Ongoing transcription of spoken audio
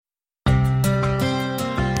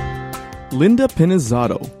Linda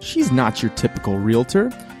Pinizzotto. She's not your typical realtor.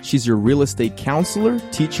 She's your real estate counselor,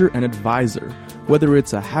 teacher, and advisor. Whether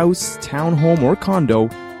it's a house, townhome, or condo,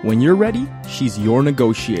 when you're ready, she's your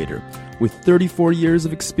negotiator. With 34 years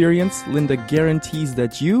of experience, Linda guarantees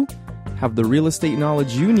that you have the real estate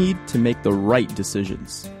knowledge you need to make the right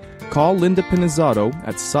decisions. Call Linda Pinizzotto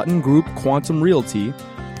at Sutton Group Quantum Realty,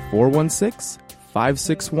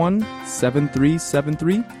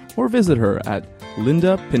 416-561-7373, or visit her at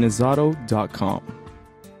lindapinizzotto.com.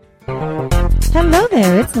 Hello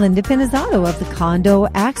there, it's Linda Pinizzotto of the Condo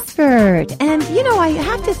Expert. And, I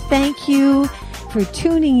have to thank you for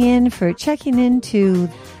tuning in, for checking into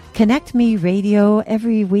Connect Me Radio.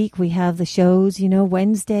 Every week we have the shows,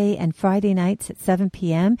 Wednesday and Friday nights at 7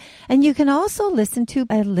 p.m. And you can also listen to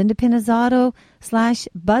Linda Pinizzotto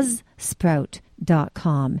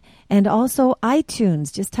 /Buzzsprout.com. And also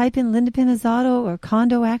iTunes. Just type in Linda Pinizzotto or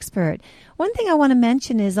Condo Expert. One thing I want to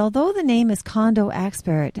mention is, although the name is Condo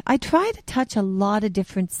Expert, I try to touch a lot of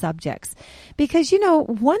different subjects because,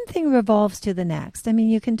 one thing revolves to the next. I mean,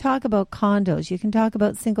 you can talk about condos. You can talk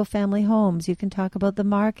about single-family homes. You can talk about the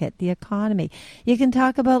market, the economy. You can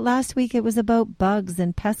talk about, last week it was about bugs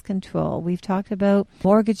and pest control. We've talked about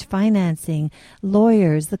mortgage financing,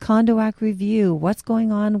 lawyers, the Condo Act review, what's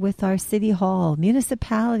going on with our city hall,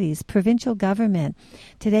 municipalities, provincial government.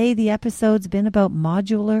 Today, the episode's been about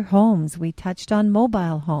modular homes. We touched on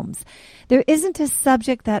mobile homes. There isn't a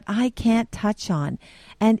subject that I can't touch on.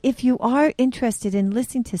 And if you are interested in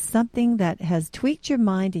listening to something that has tweaked your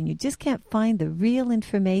mind and you just can't find the real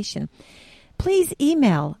information, please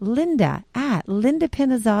email Linda at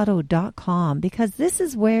lindapinizzotto.com, because this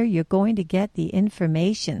is where you're going to get the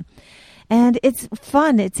information. And it's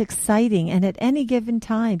fun, it's exciting, and at any given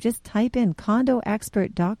time, just type in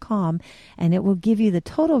condoexpert.com and it will give you the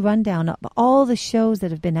total rundown of all the shows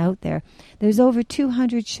that have been out there. There's over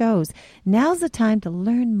 200 shows. Now's the time to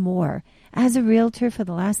learn more. As a realtor for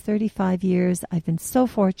the last 35 years, I've been so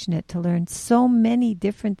fortunate to learn so many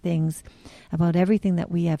different things about everything that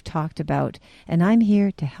we have talked about, and I'm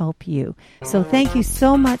here to help you. So thank you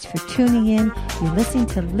so much for tuning in. You're listening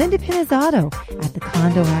to Linda Pinizzotto at the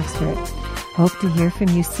Condo Expert. Hope to hear from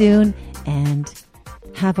you soon, and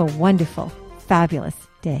have a wonderful, fabulous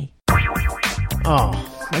day. Oh,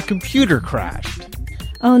 my computer crashed.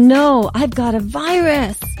 Oh no, I've got a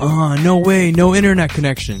virus. No way, no internet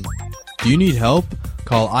connection. Do you need help?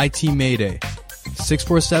 Call IT Mayday,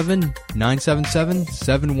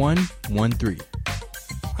 647-977-7113.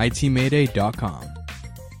 ITMayday.com.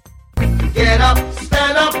 Get up,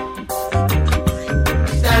 stand up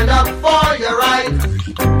for your right.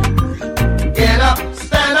 Get up,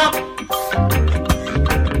 stand up,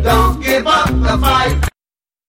 don't give up the fight.